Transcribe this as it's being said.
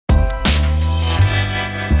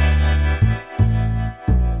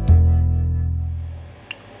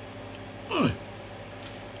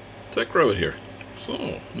grab it here.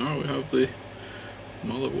 So now we have the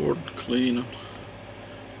motherboard clean and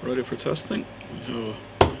ready for testing. We have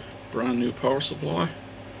a brand new power supply.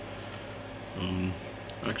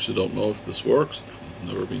 Actually don't know if this works, it's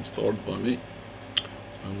never been started by me.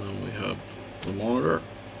 And then we have the monitor,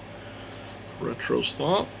 retro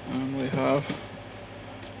style, and we have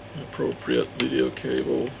the appropriate video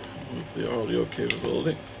cable with the audio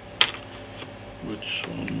capability, which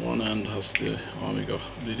on one end has the Amiga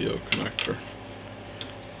video connector,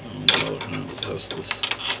 and on the other hand it has this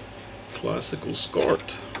classical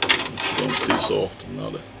Scart, which you don't see so often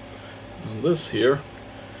nowadays. And this here,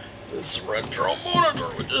 this retro monitor,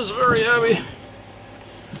 which is very heavy,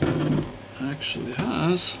 actually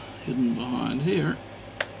has, hidden behind here,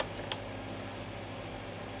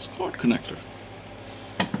 Scart connector.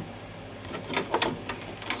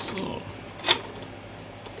 So,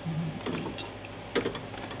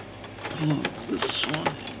 plug this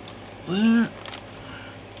one in there.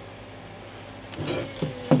 Make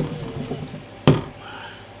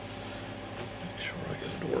sure I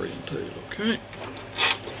get it orientated okay.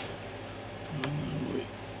 And then we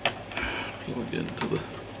plug into the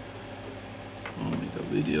Amiga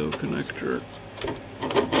video connector,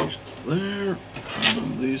 which is there. And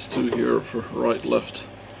then these two here for right, left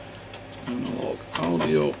analog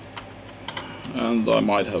audio. And I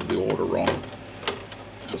might have the order wrong,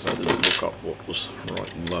 because I didn't look up what was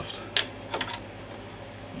right and left.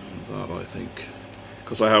 And that I think,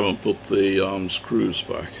 because I haven't put the screws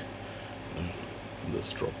back,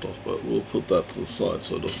 this dropped off, but we'll put that to the side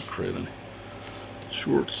so it doesn't create any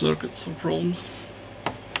short circuits or problems.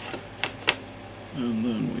 And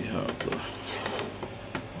then we have the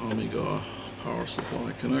Amiga power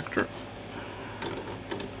supply connector,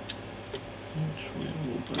 which we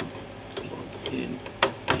will then plug in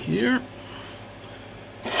here.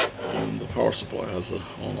 And the power supply has a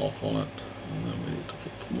on-off on it, and then we need to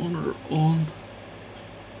put the monitor on.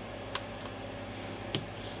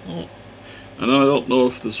 So, and I don't know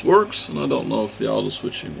if this works, and I don't know if the auto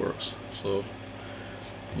switching works, so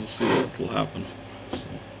we'll see what will happen.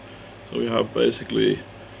 So we have basically,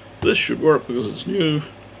 this should work because it's new.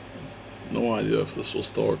 No idea if this will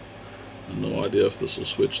start, and no idea if this will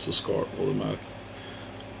switch to Scart automatic.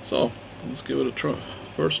 So let's give it a try.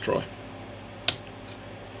 First try.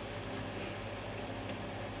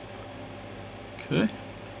 Okay,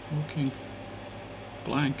 looking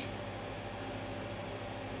blank.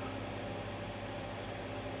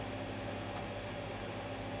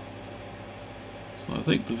 So I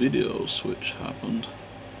think the video switch happened.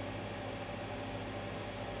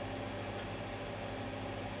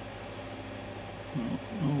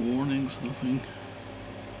 No warnings, nothing.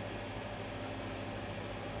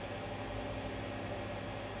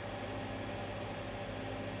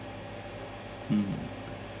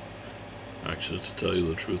 Actually, to tell you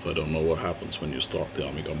the truth, I don't know what happens when you start the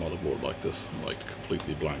Amiga motherboard like this, like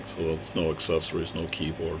completely blank. So there's no accessories, no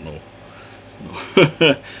keyboard,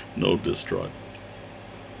 no disk drive.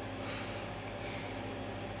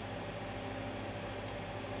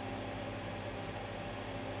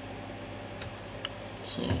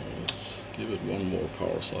 So let's give it one more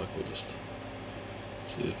power cycle, just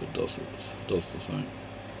see if it does the same.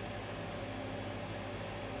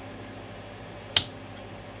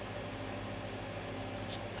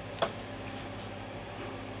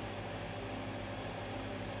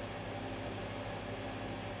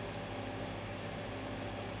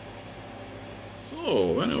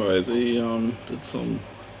 So anyway, they did some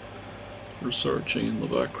researching in the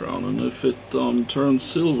background, and if it turns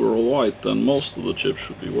silver or white, then most of the chips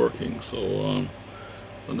should be working. So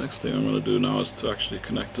the next thing I'm going to do now is to actually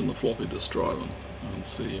connect in the floppy disk drive and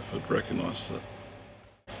see if it recognizes it.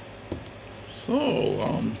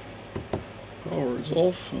 So power is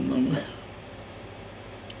off, and then we have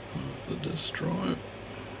the disk drive,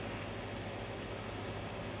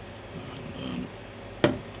 and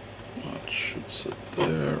then that should sit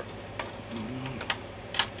there.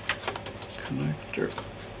 Connector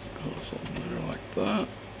goes on there like that,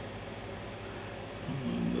 and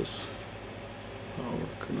then this power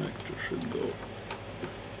connector should go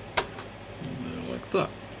in there like that.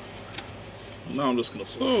 And now I'm just gonna,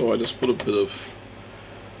 so I just put a bit of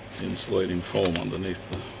insulating foam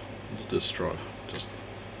underneath the disk drive, just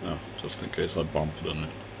in case I bump it and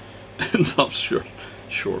it ends up short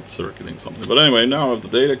circuiting something. But anyway, now I have the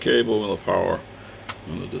data cable with the power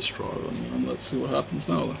and the disk drive, and let's see what happens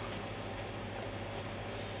now then.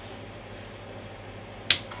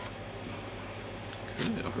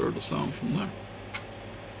 Okay, I heard the sound from there.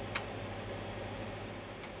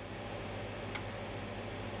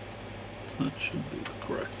 That should be the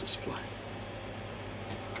correct display.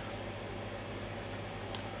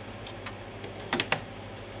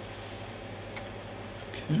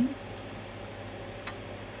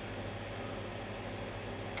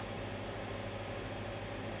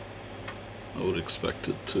 expect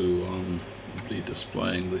it to be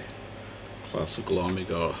displaying the classical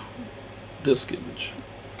Amiga disk image.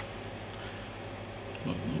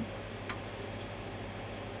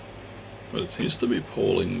 But it seems to be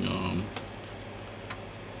polling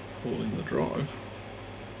the drive.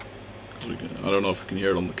 I don't know if you can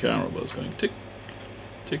hear it on the camera, but it's going tick,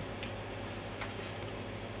 tick.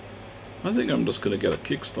 I think I'm just going to get a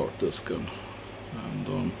kickstart disk and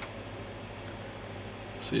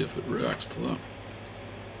see if it reacts to that.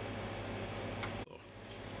 So,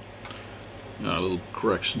 yeah, a little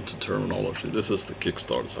correction to terminology. This is the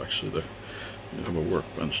kickstart. It's actually there. You have a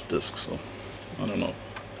workbench disk, so I don't know.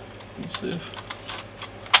 Let's see if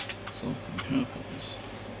something happens.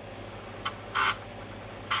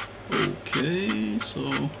 Okay,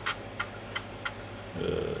 so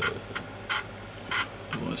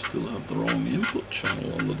do I still have the wrong input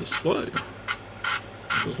channel on the display?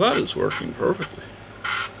 Because that is working perfectly.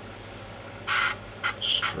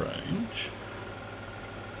 Strange.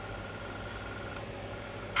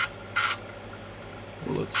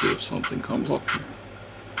 Well, let's see if something comes up here.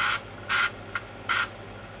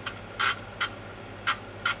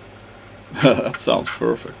 That sounds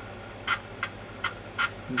perfect.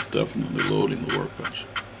 It's definitely loading the workbench.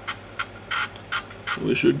 So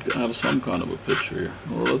we should have some kind of a picture here.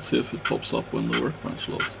 Or let's see if it pops up when the workbench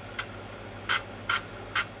loads.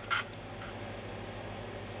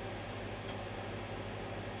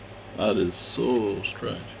 That is so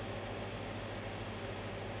strange.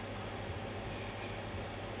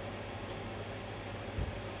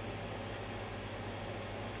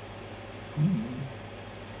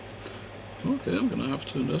 Okay, I'm gonna have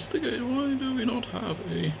to investigate. Why do we not have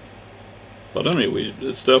a... But anyway,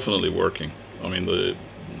 it's definitely working. I mean, the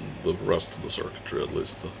rest of the circuitry, at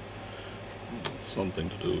least, something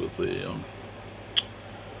to do with the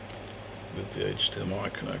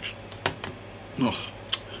HDMI connection. Oh,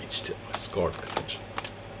 HDMI Scart connection.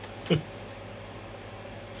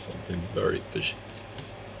 Something very fishy.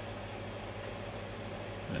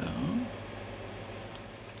 Yeah.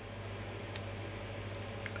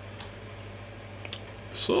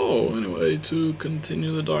 So anyway, to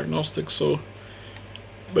continue the diagnostics, so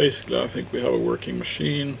basically I think we have a working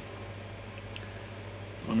machine.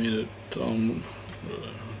 I mean, it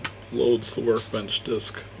loads the workbench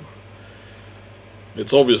disk.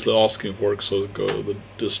 It's obviously asking for it, so the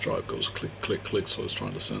disk drive goes click, click, click, so it's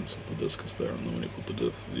trying to sense that the disk is there, and then when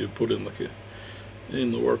you put in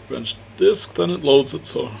the workbench disk, then it loads it.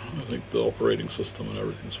 So I think the operating system and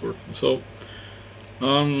everything's working. So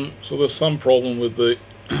so there's some problem with the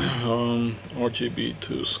RGB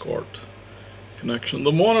to Scart connection.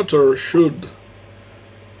 The monitor should,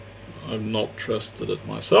 I've not tested it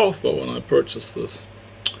myself, but when I purchased this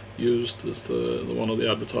used, is the one of the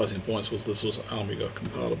advertising points was this was Amiga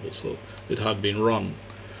compatible, so it had been run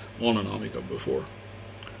on an Amiga before.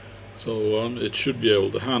 So it should be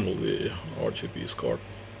able to handle the RGB Scart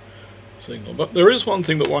signal. But there is one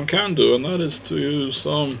thing that one can do, and that is to use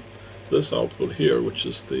this output here, which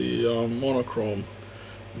is the monochrome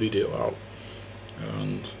video out,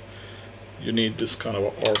 and you need this kind of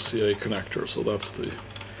a RCA connector. So that's the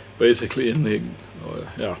basically in the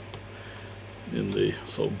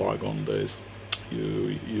so bygone days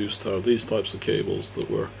you used to have these types of cables that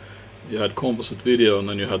were, you had composite video and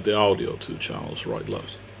then you had the audio, 2 channels, right,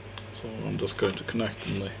 left. So I'm just going to connect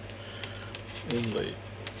in the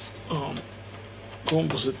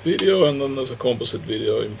composite video, and then there's a composite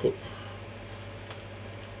video input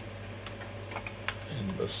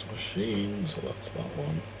in this machine, so that's that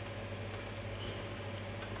one.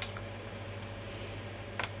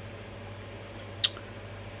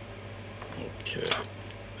 Okay.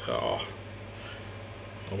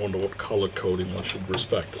 I wonder what color coding one should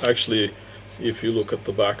respect. Actually, if you look at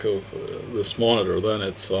the back of this monitor, then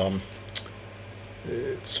it's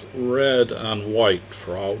red and white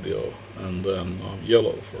for audio, and then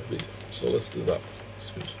yellow for video. So let's do that.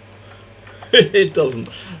 It doesn't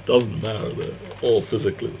matter. They're all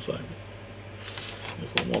physically the same.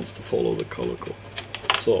 If one wants to follow the color code,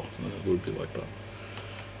 so then it would be like that.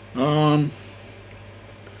 Oh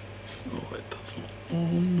wait, that's not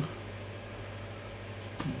on.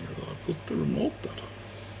 Where do I put the remote then?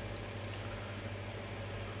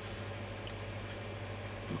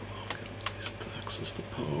 Oh, okay, at least to access the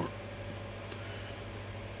power.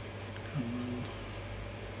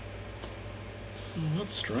 Oh,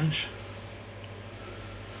 that's strange.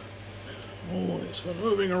 Always when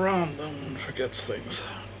moving around, then one forgets things.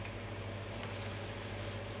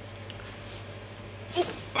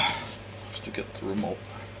 Have to get the remote.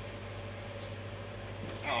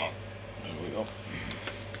 Oh, there we go.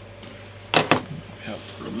 We have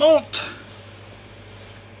the remote.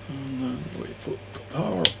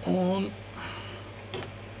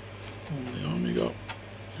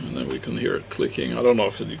 it clicking. I don't know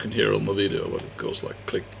if you can hear it on the video, but it goes like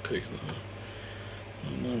click, click.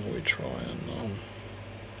 And then we try and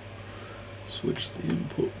switch the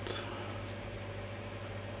input.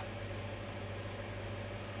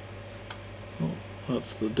 So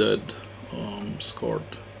that's the dead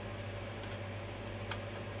Scart.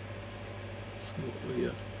 See what we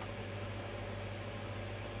get.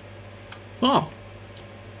 Oh,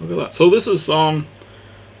 look at that. So this is the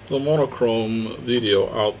monochrome video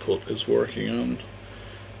output is working, and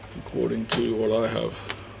according to what I have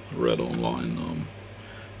read online,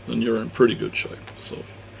 then you're in pretty good shape. So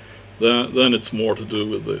then it's more to do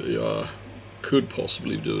with the could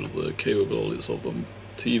possibly do with the capabilities of the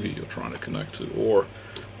TV you're trying to connect to, or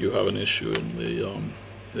you have an issue in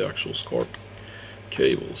the actual Scart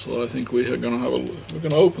cable. So I think we're gonna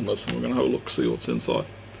open this and we're gonna have a look, see what's inside,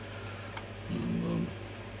 and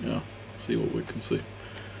yeah, see what we can see.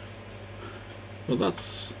 But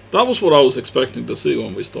that was what I was expecting to see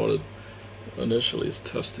when we started initially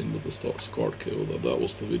testing with the Scart cable. That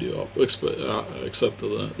was the video, except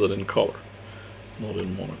that in color, not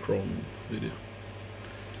in monochrome video.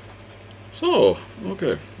 So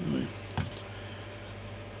okay, let me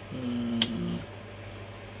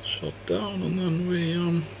shut down, and then we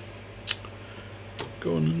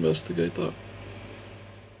go and investigate that.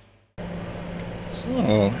 So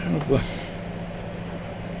I have the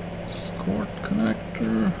Scart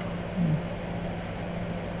connector.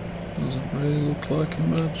 Doesn't really look like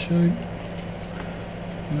in bad shape.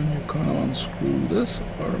 And then you kind of unscrew this,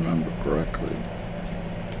 if I remember correctly.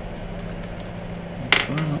 Like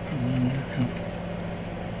that, and then you can.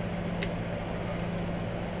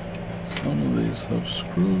 Some of these have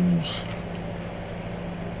screws.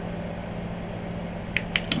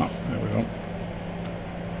 Oh, there we go.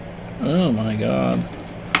 Oh my god.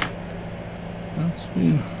 That's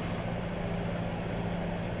been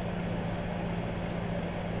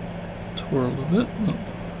twirled a bit, but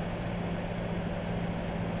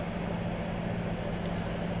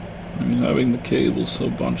I mean, having the cables so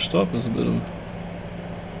bunched up is a bit of a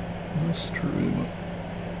mystery, but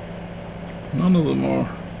none of them are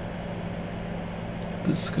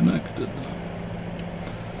disconnected.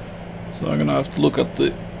 So I'm gonna have to look at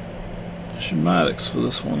the schematics for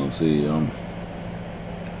this one and see are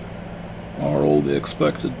all the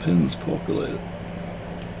expected pins populated.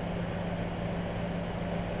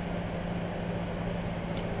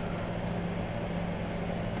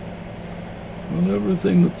 And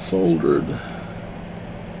everything that's soldered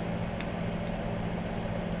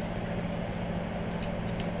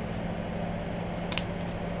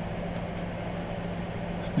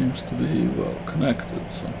seems to be well connected.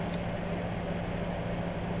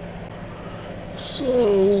 So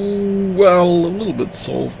well, a little bit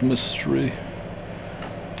solved mystery.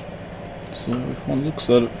 So if one looks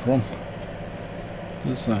at it from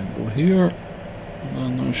this angle here,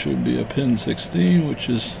 then there should be a pin 16, which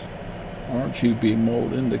is RGB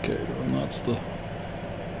mode indicator, and that's the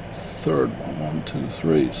third one, 1, 2,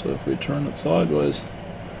 3. So if we turn it sideways,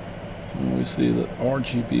 then we see that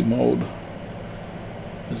RGB mode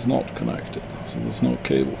is not connected, so there's no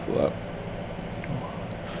cable for that.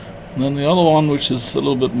 And then the other one, which is a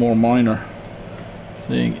little bit more minor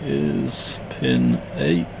thing, is pin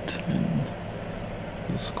 8 in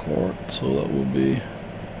the Scart, so that will be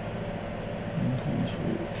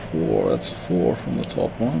 4. That's 4 from the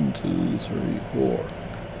top. 1, 2, 3, 4.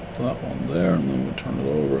 That one there, and then we turn it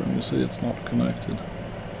over and you see it's not connected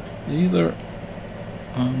either.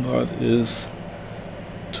 And that is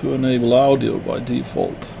to enable audio by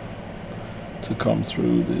default to come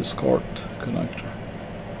through the Scart connector.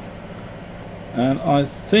 And I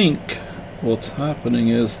think what's happening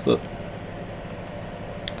is that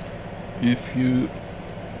if you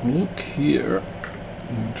look here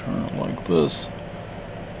and turn it like this,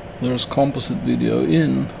 there's composite video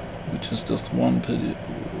in, which is just one pin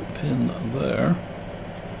there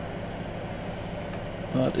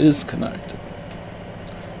that is connected.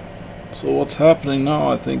 So what's happening now,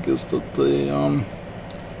 I think, is that the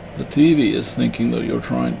TV is thinking that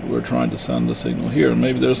we're trying to send a signal here, and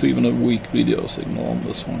maybe there's even a weak video signal on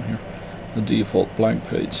this one here, the default blank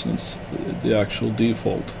page, since the actual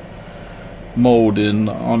default mode in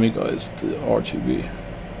Amiga is the RGB.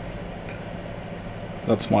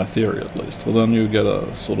 That's my theory, at least. So then you get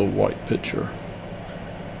a sort of white picture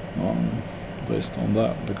based on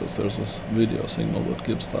that, because there's this video signal that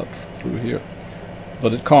gives that through here.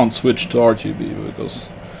 But it can't switch to RGB because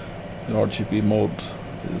the RGB mode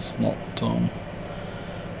is not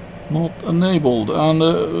enabled.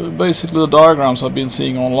 And basically the diagrams I've been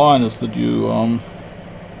seeing online is that you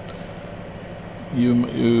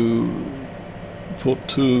put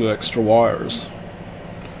 2 extra wires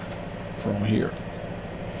from here.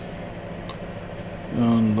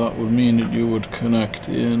 And that would mean that you would connect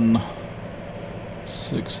in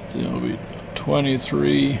 60, it'll be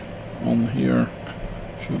 23 on here,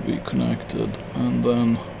 should be connected, and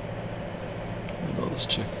then let's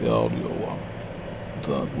check the audio one.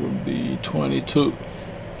 That would be 22.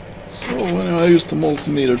 So anyway, I used the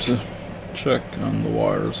multimeter to check, and the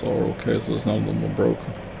wires are okay, so there's none of them are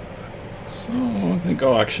broken. So I think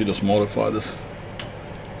I'll actually just modify this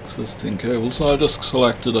existing cable. So I just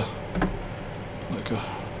selected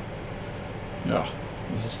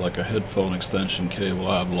this is like a headphone extension cable.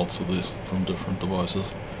 I have lots of these from different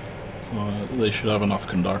devices. They should have enough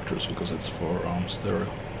conductors because it's for stereo.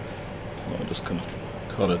 So I'm just gonna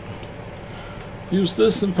cut it. Use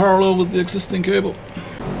this in parallel with the existing cable.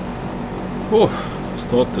 Oh, just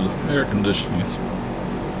thought the air conditioning is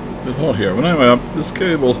a bit hot here. But anyway, this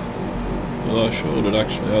cable that I showed, it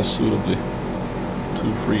actually has suitably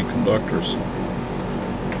 2 free conductors.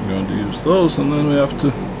 I'm going to use those, and then we have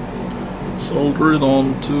to solder it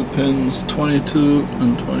on 2 pins 22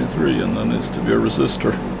 and 23, and then needs to be a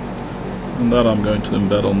resistor. And that I'm going to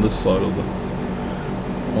embed on this side of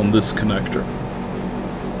on this connector.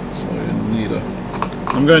 So you need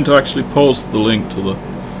I'm going to actually post the link to the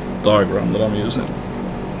diagram that I'm using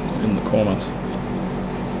in the comments.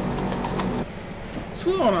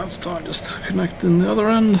 So now it's time just to connect in the other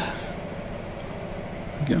end.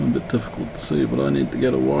 Again, a bit difficult to see, but I need to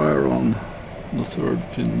get a wire on the 3rd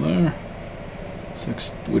pin there,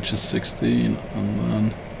 which is 16, and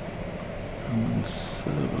then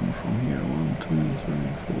 7 from here. 1, 2, 3,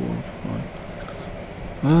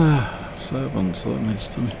 4, 5. 7, so that needs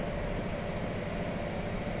to be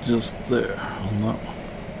just there on that one.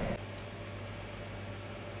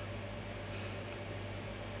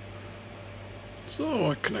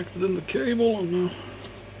 So I connected in the cable, and now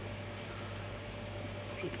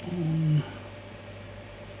put it on.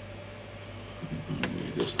 And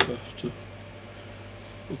we just have to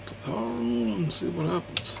put the power on and see what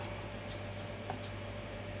happens.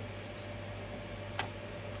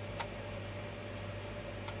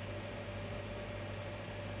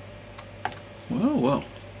 Well,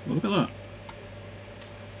 look at that.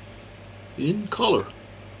 In color.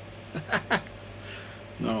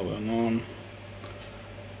 Now then,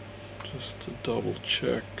 just to double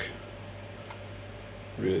check,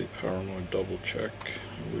 really paranoid double check,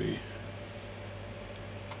 we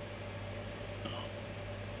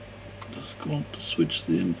just want to switch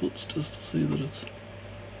the inputs just to see that it's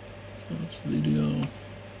video,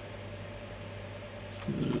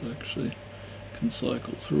 see that it actually can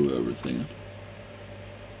cycle through everything.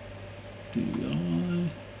 DVI,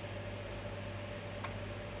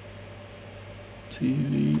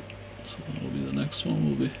 TV, so that'll be the next one,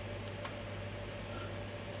 will be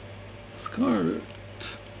Scart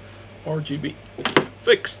RGB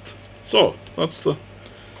fixed. So that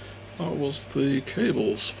was the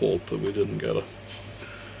cable's fault that we didn't get a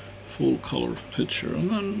full color picture, and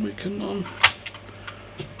then we can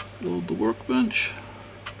load the workbench.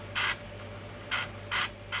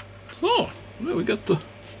 So there we get the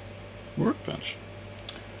workbench,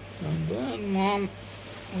 and then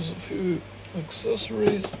there's a few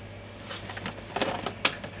accessories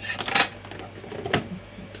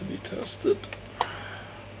to be tested,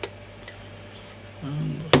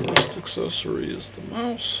 and the first accessory is the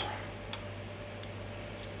mouse.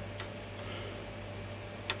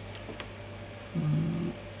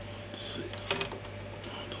 Let's see, it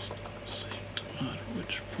doesn't seem to matter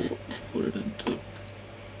which port we put it into.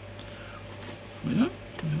 Yeah,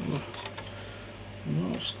 we have a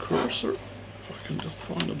mouse cursor. If I can just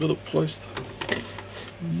find a bit of place to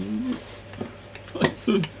move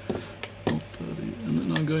it. And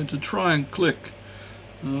then I'm going to try and click.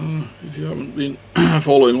 If you haven't been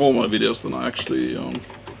following all my videos, then I actually I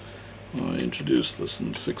introduced this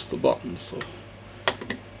and fixed the buttons. So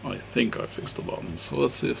I think I fixed the buttons. So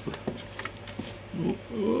let's see if the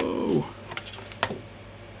whoa,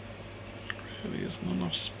 really isn't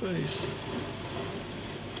enough space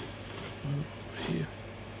over here.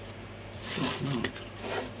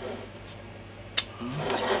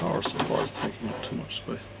 This power supply is taking up too much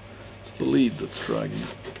space. It's the lead that's dragging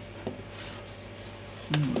it.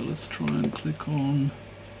 Anyway, let's try and click on.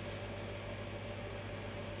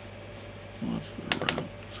 Well, that's the round.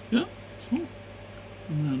 Yeah, so,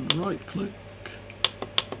 and then right click.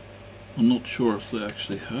 I'm not sure if they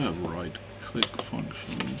actually have right click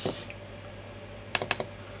functions.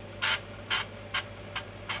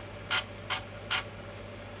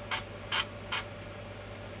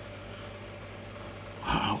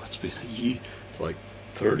 Wow, it's been like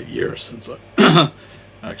 30 years since I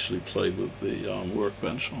actually played with the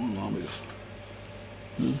workbench on Amiga.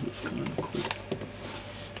 This is kind of quick.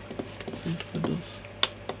 Let's see if that does.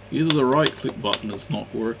 Either the right click button is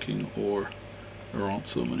not working or there aren't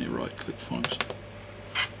so many right click functions.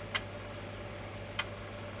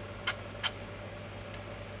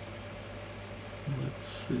 Let's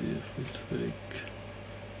see if we take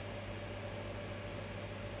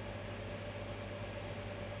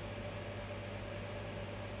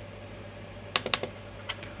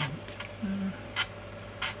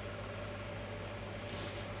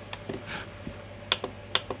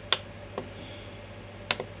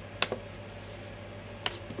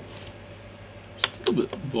still a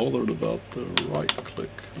bit bothered about the right click.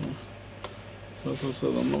 As I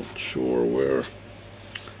said, I'm not sure where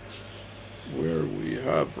we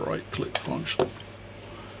have right click function.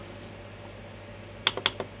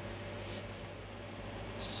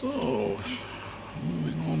 So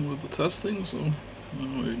moving on with the testing, so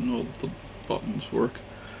now we know that the buttons work.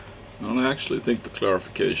 And I actually think the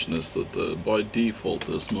clarification is that by default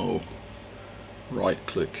there's no right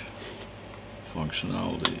click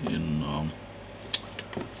functionality in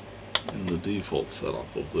the default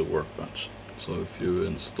setup of the workbench. So if you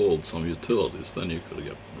installed some utilities, then you could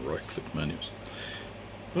get right click menus.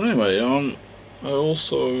 But anyway, I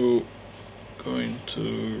also going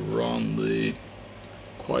to run the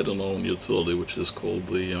quite a known utility which is called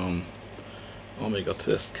the Amiga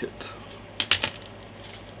test kit.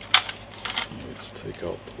 Let me just take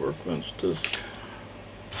out the workbench disk,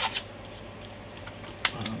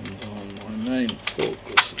 and my main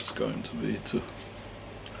focus is going to be to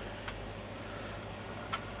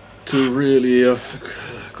really,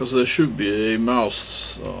 because there should be a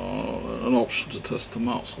mouse, an option to test the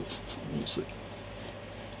mouse also, so we'll see.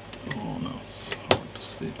 Oh no, it's hard to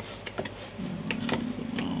see.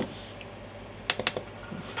 The mouse.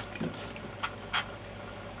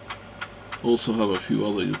 Also have a few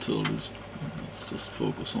other utilities. Let's just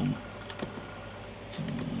focus on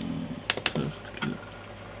test kit.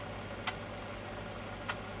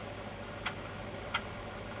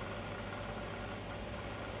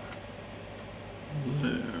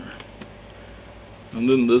 There. And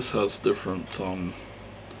then this has different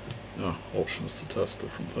options to test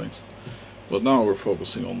different things. But now we're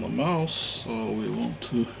focusing on the mouse, so we want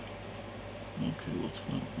to... Okay, what's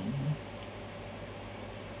that one?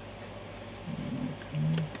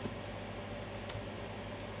 Okay.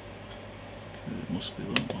 Okay, it must be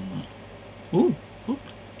that one then. Ooh, look.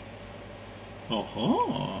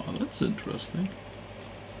 Aha, that's interesting.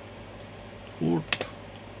 Port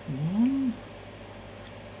 1.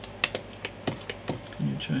 Can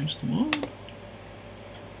you change the mode?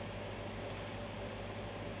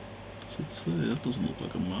 Does it say? That doesn't look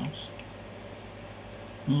like a mouse.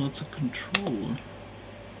 No, that's a controller.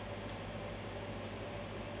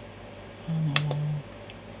 Analog.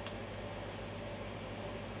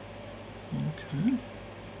 Okay.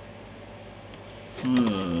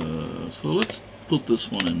 So let's put this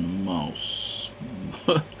one in mouse.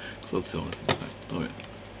 Because that's the only thing I do it.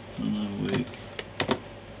 And then we...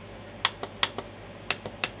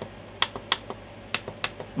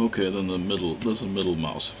 Okay, then the middle, there's a middle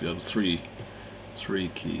mouse if you have a three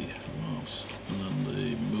key mouse, and then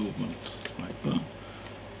the movement like that.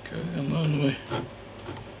 Okay, and then we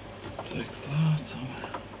take that and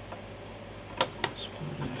let's put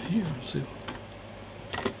it in here and see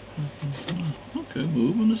what happens now. Okay,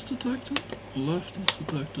 movement is detected, left is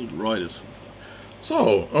detected, right is.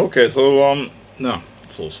 So, okay, so no,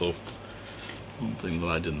 it's also one thing that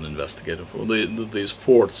I didn't investigate it for. These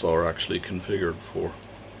ports are actually configured for,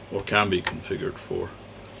 or can be configured for,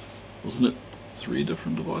 wasn't it 3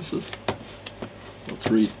 different devices? Or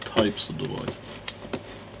 3 types of devices?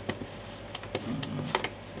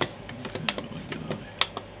 Okay, how do I get out of here?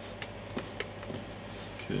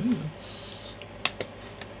 Okay, that's...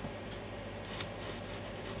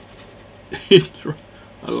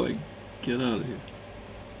 How do I get out of here?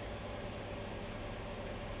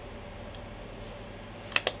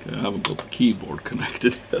 Okay, I haven't got the keyboard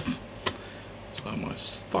connected yet. So am I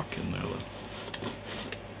stuck in there then?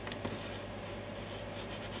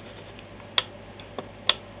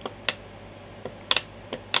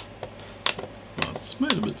 Well, it's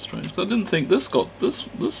made a bit strange. I didn't think this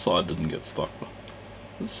side didn't get stuck, but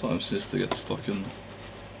this side seems to get stuck in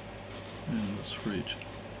this region.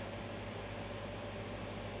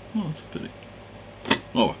 Oh, that's a pity.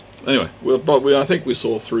 Oh, anyway, I think we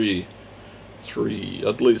saw at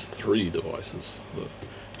least three devices.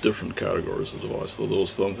 Different categories of device. So there was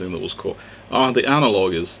something that was called the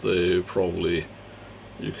analog is you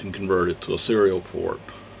can convert it to a serial port,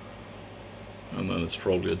 and then it's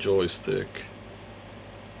probably a joystick,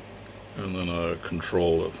 and then a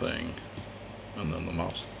controller thing, and then the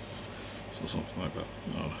mouse. So something like that.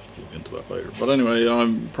 I'll have to look into that later. But anyway,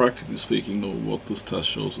 I'm practically speaking, what this test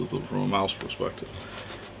shows is that from a mouse perspective,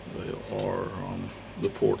 they are the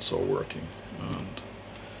ports are working, and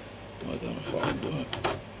identified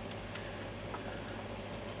that.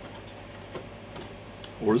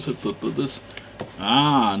 Or is it that this?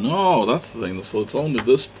 Ah, no, that's the thing. So it's only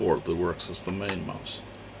this port that works as the main mouse.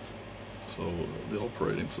 So the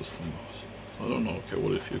operating system mouse. So I don't know. Okay,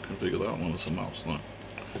 what if you configure that one as a mouse? No.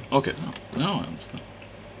 Okay, now I understand.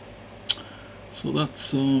 So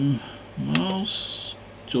that's mouse,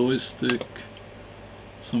 joystick,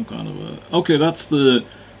 some kind of a. Okay, that's the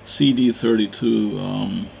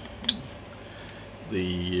CD32,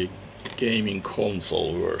 the gaming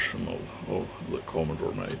console version of the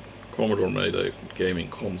Commodore made. Commodore made a gaming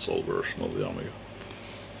console version of the Amiga.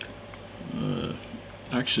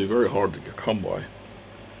 Actually, very hard to come by.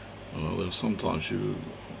 There's sometimes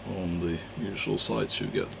on the usual sites you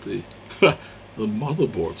get the the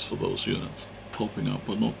motherboards for those units popping up,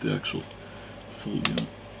 but not the actual full unit.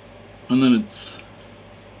 And then it's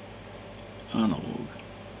analog.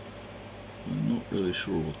 I'm not really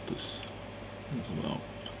sure what this is about.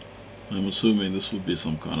 I'm assuming this would be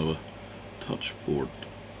some kind of a touch board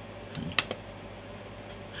thing.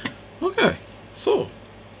 Okay, so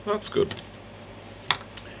that's good.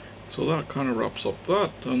 So that kind of wraps up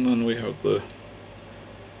that, and then we have the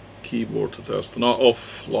keyboard to test. Now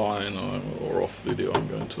offline or off video, I'm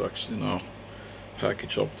going to actually now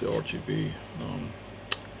package up the RGB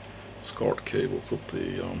Scart cable, put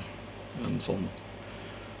the ends on,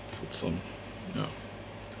 put some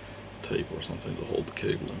tape or something to hold the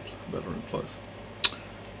cable better in place.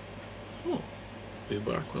 Oh, be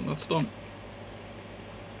back when that's done.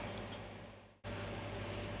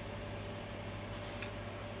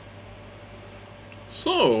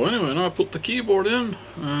 So anyway, now I put the keyboard in,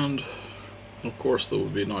 and of course that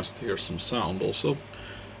would be nice to hear some sound also,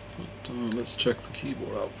 but let's check the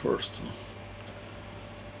keyboard out first.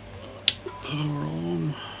 Power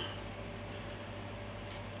on,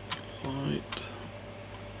 light,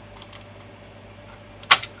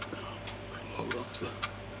 load up the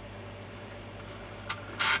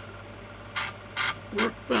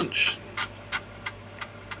workbench.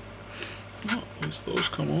 Oh, at least those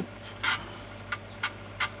come on.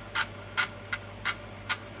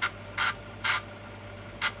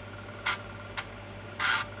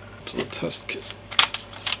 To the test kit,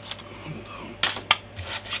 and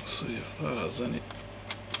see if that has anything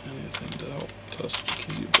to help test the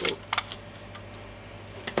keyboard.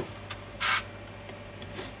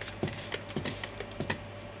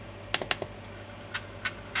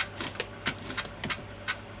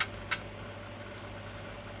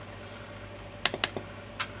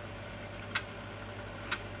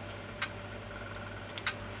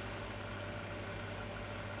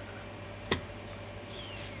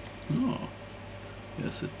 Oh,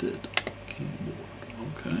 yes it did. Keyboard,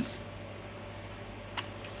 okay.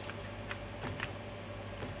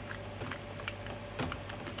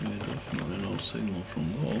 Okay, definitely no signal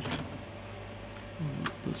from those.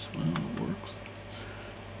 This one works.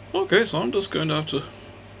 Okay, so I'm just going to have to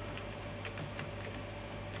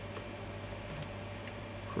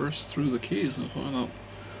press through the keys and find out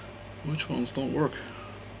which ones don't work.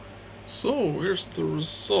 So here's the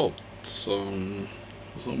results.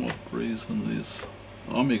 For some odd reason these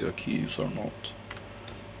Amiga keys are not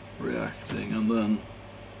reacting, and then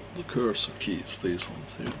the cursor keys, these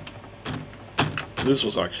ones here. This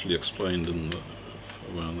was actually explained in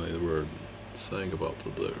when they were saying about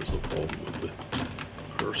that there's a problem with the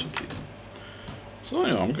cursor keys. So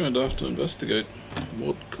yeah, I'm going to have to investigate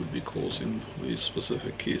what could be causing these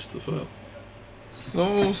specific keys to fail.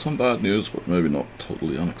 So some bad news, but maybe not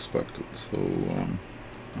totally unexpected. So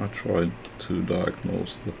I tried to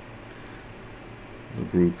diagnose the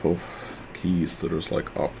group of keys that is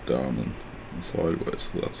like up, down, and sideways.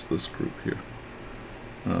 So that's this group here,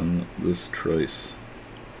 and this trace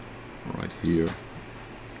right here.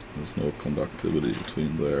 There's no conductivity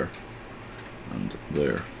between there and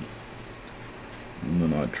there. And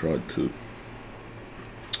then I tried to,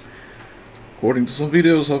 according to some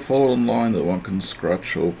videos I followed online, that one can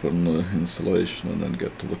scratch open the insulation and then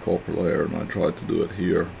get to the copper layer, and I tried to do it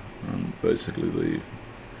here, and basically the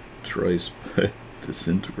trace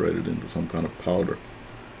disintegrated into some kind of powder,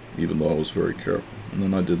 even though I was very careful. And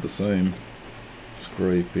then I did the same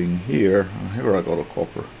scraping here, and here I got a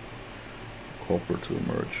copper to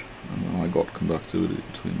emerge, and then I got conductivity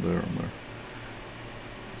between there and there.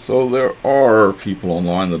 So there are people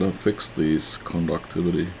online that have fixed these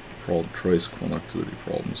conductivity trace connectivity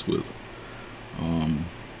problems with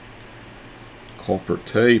copper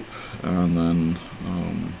tape, and then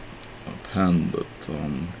a pen that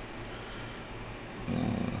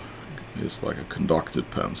is like a conductive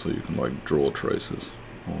pen, so you can like draw traces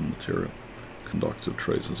on material, conductive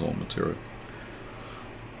traces on material.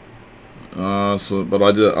 But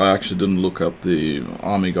I actually didn't look at the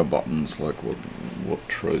Amiga buttons, like what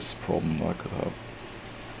trace problem I could have.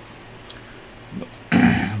 But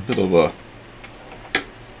a bit of a,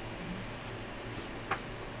 I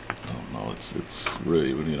don't know. It's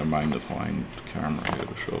really, we need a magnifying camera here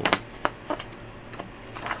to show it.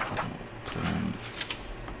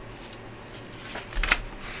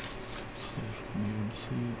 Let's see if we can even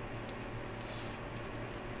see it.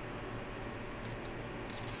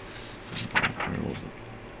 Where was it?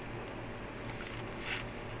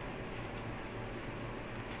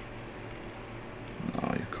 No,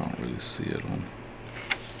 you can't really see it on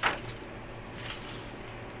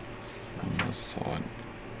this side.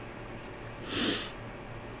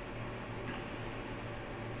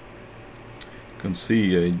 You can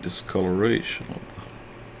see a discoloration of the.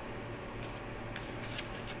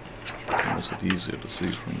 Or is it easier to see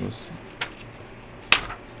from this?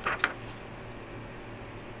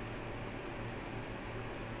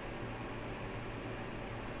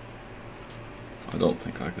 I don't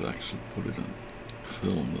think I could actually put it in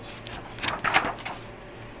film this.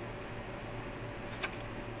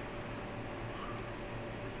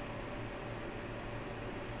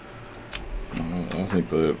 I think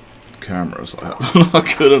the cameras I have are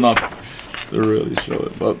not good enough to really show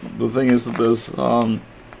it. But the thing is that there's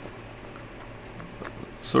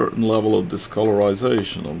certain level of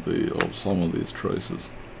discolorization of some of these traces,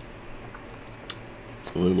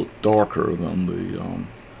 so they look darker than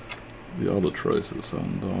the other traces,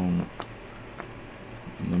 and then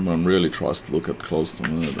one really tries to look at close to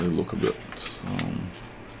them, they look a bit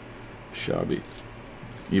shabby,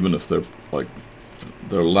 even if they're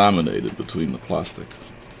laminated between the plastic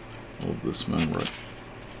of this membrane.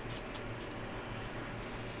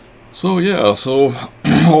 So yeah, so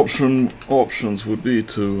options would be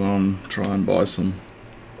to try and buy some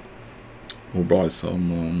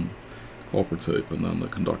copper tape and then the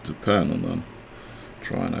conductive pen, and then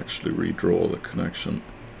try and actually redraw the connection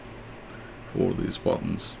for these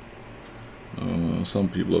buttons. Some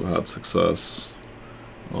people have had success,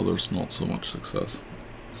 others not so much success.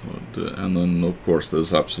 So, and then of course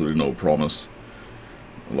there's absolutely no promise,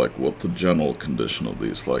 like what the general condition of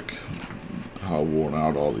these, like how worn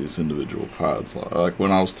out are these individual pads. Like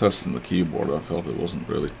when I was testing the keyboard, I felt it wasn't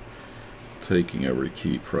really taking every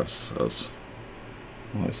key press as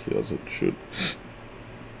nicely as it should.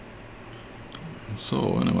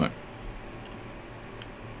 So anyway,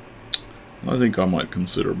 I think I might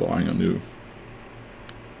consider buying a new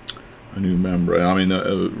membrane. I mean,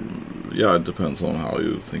 yeah, it depends on how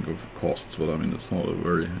you think of costs, but I mean, it's not a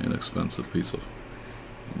very inexpensive piece of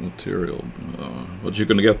material, but you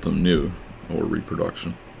can get them new or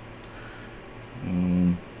reproduction.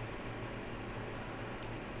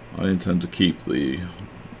 I intend to keep the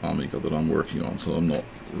Amiga that I'm working on, so I'm not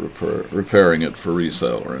repairing it for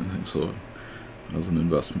resale or anything. So as an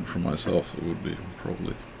investment for myself, it would be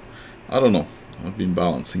probably, I don't know, I've been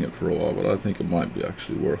balancing it for a while, but I think it might be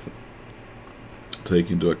actually worth it,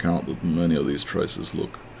 taking into account that many of these traces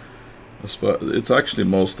look, it's actually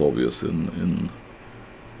most obvious in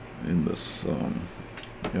this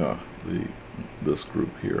yeah, this group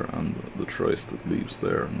here, and the trace that leaves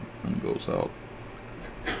there and goes out,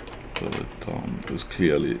 so it is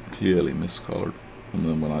clearly miscolored. And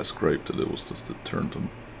then when I scraped it, it was just, it turned to,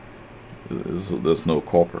 there's no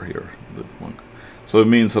copper here. So it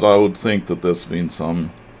means that I would think that there's been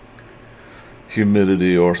some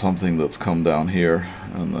humidity or something that's come down here,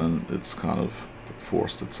 and then it's kind of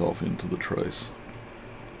forced itself into the trace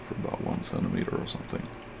for about 1 centimeter or something.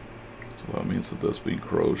 So that means that there's been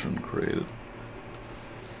corrosion created.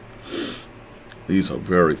 These are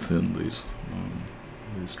very thin, these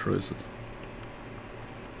traces.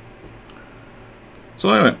 So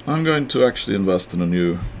anyway, I'm going to actually invest in a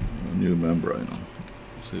new membrane and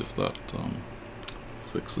see if that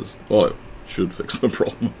fixes, well, it should fix the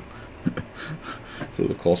problem for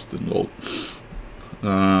the cost involved.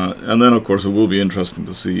 And then of course it will be interesting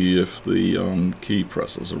to see if the key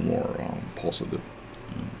presses are more positive.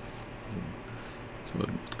 So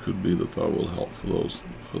it could be that will help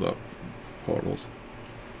for that part also.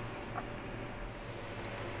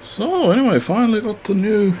 So anyway, finally got the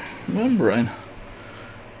new membrane.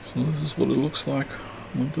 So this is what it looks like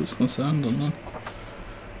on the business end, and then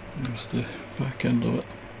here's the back end of it.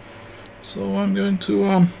 So I'm going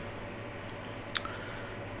to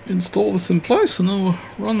install this in place and then we'll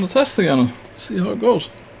run the test again and see how it goes.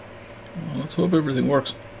 Let's hope everything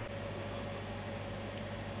works.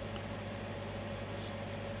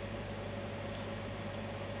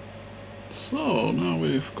 So now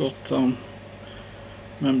we've got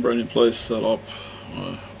membrane in place, set up,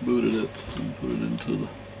 booted it and put it into the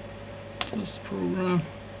test program.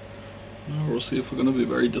 Now we'll see if we're going to be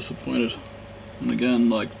very disappointed. And again,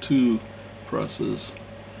 like 2 presses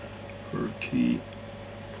per key.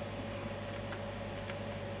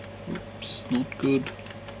 Oops, not good.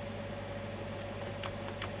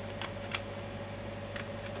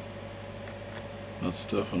 That's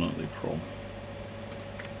definitely a problem.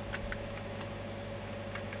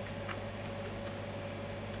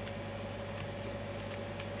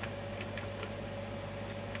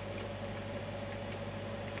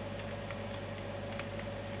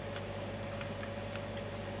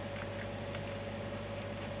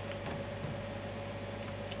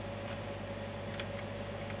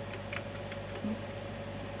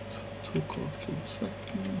 Took off to the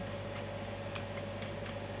second.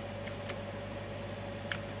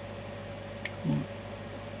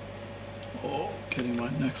 Oh, getting my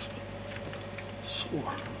neck's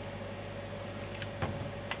sore.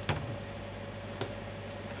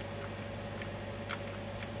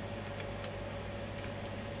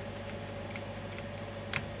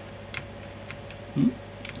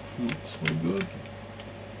 Not so good.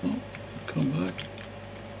 Oh, come back.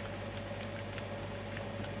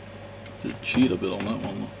 Did cheat a bit on that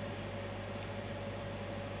one though.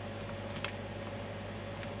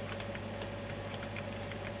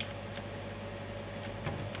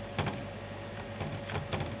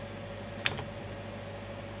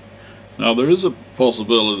 Now there is a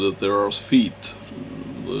possibility that there are feet,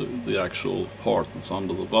 the actual part that's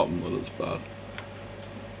under the button, that is bad,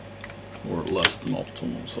 or less than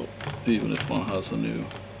optimal. So even if one has a new,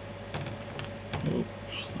 oops,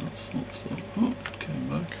 that's not so. Oh, it came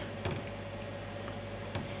back.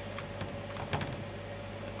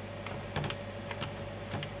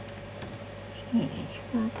 Oh,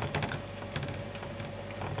 that's work.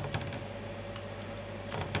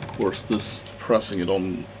 Of course, this pressing it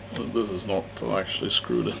on. This is not actually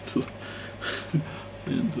screwed into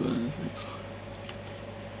into anything. So.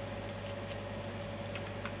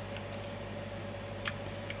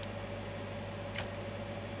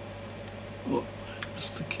 Oh,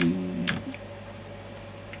 just the key.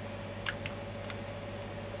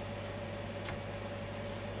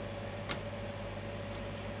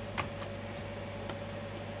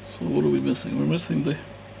 So what are we missing? We're missing the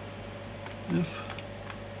F.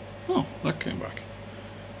 Oh, that came back.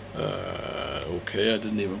 Okay, I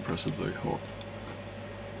didn't even press it very hard.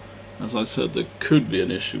 As I said, there could be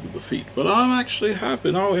an issue with the feet, but I'm actually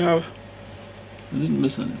happy. Now we have, I didn't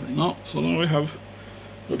miss anything. No, so now we have,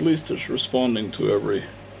 at least it's responding to every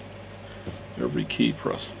key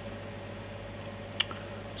press.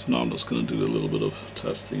 So now I'm just going to do a little bit of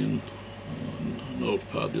testing in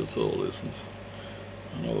Notepad utilities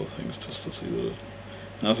and other things just to see that it,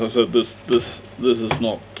 as I said, this is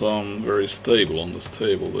not very stable on this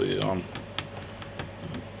table. The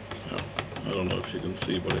I don't know if you can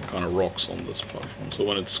see, but it kind of rocks on this platform. So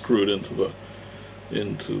when it's screwed into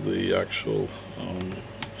the actual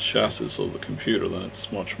chassis of the computer, then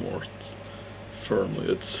it's much more firmly.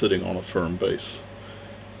 It's sitting on a firm base.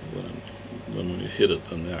 Then when you hit it,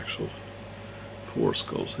 then the actual force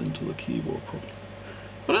goes into the keyboard properly.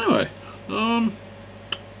 But anyway,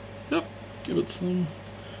 yep, give it some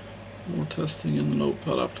more testing in the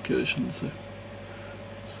Notepad application.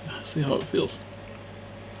 See how it feels.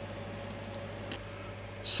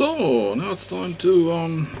 So now it's time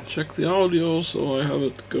to check the audio. So I have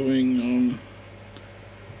it going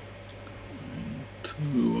to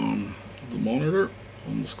the monitor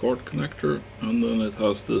on the Scart connector, and then it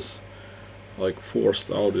has this like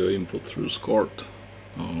forced audio input through Scart.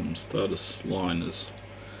 Status line is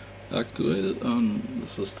activated, and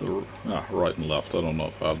this is the right and left. I don't know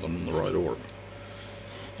if I have them in the right order.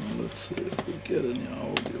 Let's see if we get any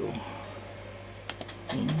audio.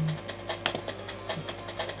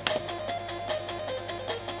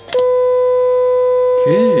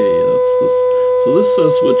 Okay, that's this. So this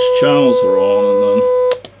says which channels are on, and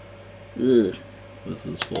then this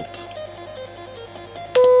is what.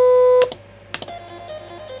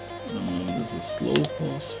 This is low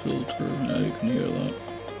pass filter. Now you can hear that.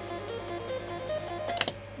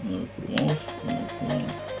 Now put them off. Put them on.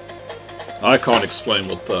 I can't explain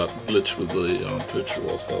what that glitch with the picture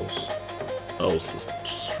was. That was just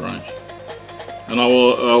strange, and I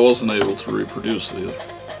wasn't able to reproduce it either.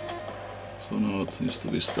 So now it seems to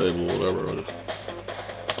be stable, whatever.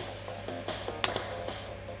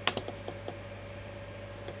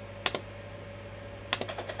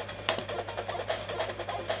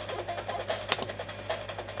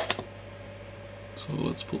 So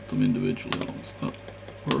let's put them individually on. That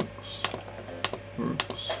works,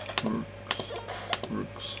 works, works,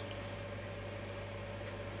 works.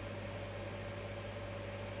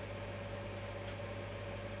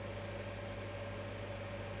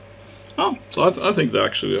 Oh, so I think they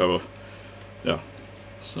actually have a,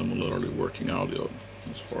 similarly working audio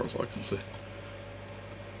as far as I can see.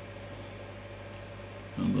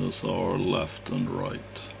 And those are left and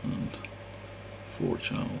right and 4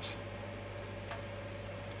 channels.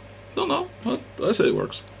 So no, I say it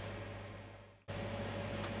works.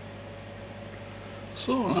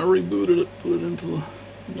 So I rebooted it, put it into the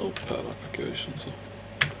Notepad application. So.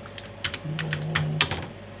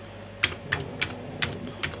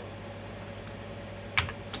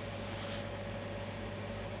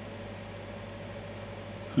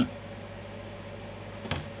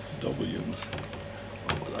 W. Oh,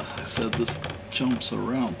 but as I said, this jumps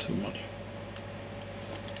around too much.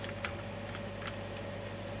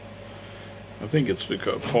 I think it's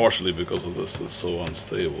partially because of this is so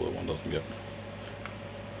unstable that one doesn't get.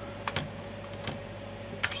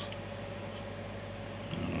 Oops.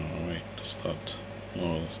 Wait, does that?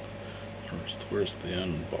 No, where's the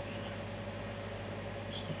end button?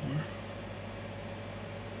 Somewhere.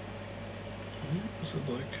 Is it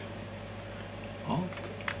like Alt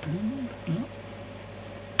N? No.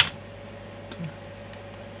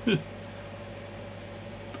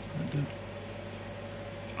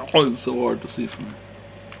 Oh, it's so hard to see from here.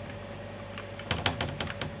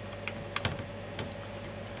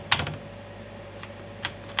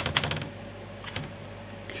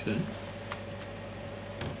 Okay.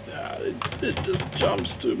 Yeah, it just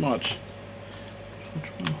jumps too much. I'm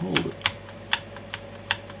trying to hold it.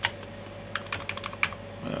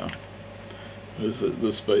 Yeah.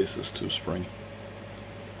 This base is too springy.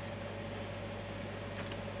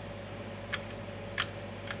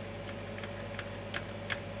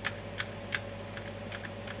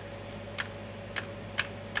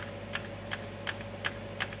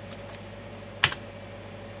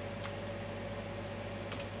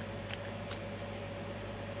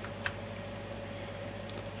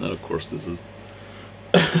 And of course this is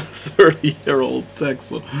 30-year-old tech,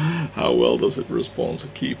 so how well does it respond to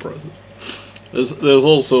key presses? There's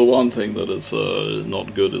also one thing that is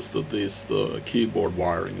not good, is that the keyboard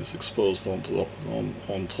wiring is exposed on top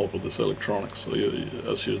of this electronics. So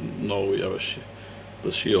as you know, we have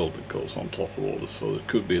the shield that goes on top of all this, so it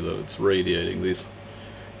could be that it's radiating these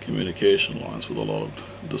communication lines with a lot of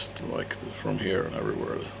just like from here and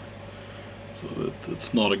everywhere. So that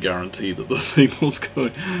it's not a guarantee that the signal's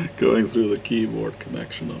going through the keyboard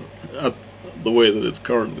connection at the way that it's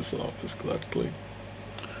currently set up is that clean.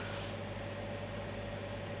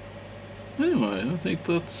 Anyway, I think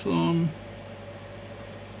that's yeah,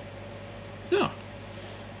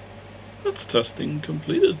 that's testing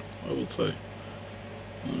completed, I would say.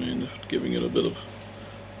 I mean, giving it a bit of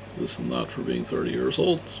this and that for being 30 years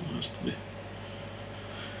old, so it has to be.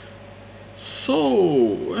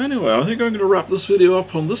 So anyway, I think I'm going to wrap this video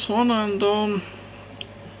up on this one, and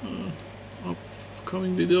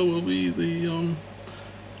upcoming video will be the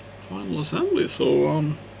final assembly.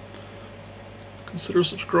 So consider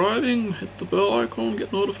subscribing, hit the bell icon,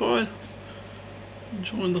 get notified, and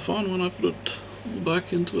join the fun when I put it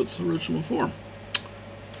back into its original form.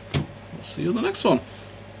 I'll see you in the next one.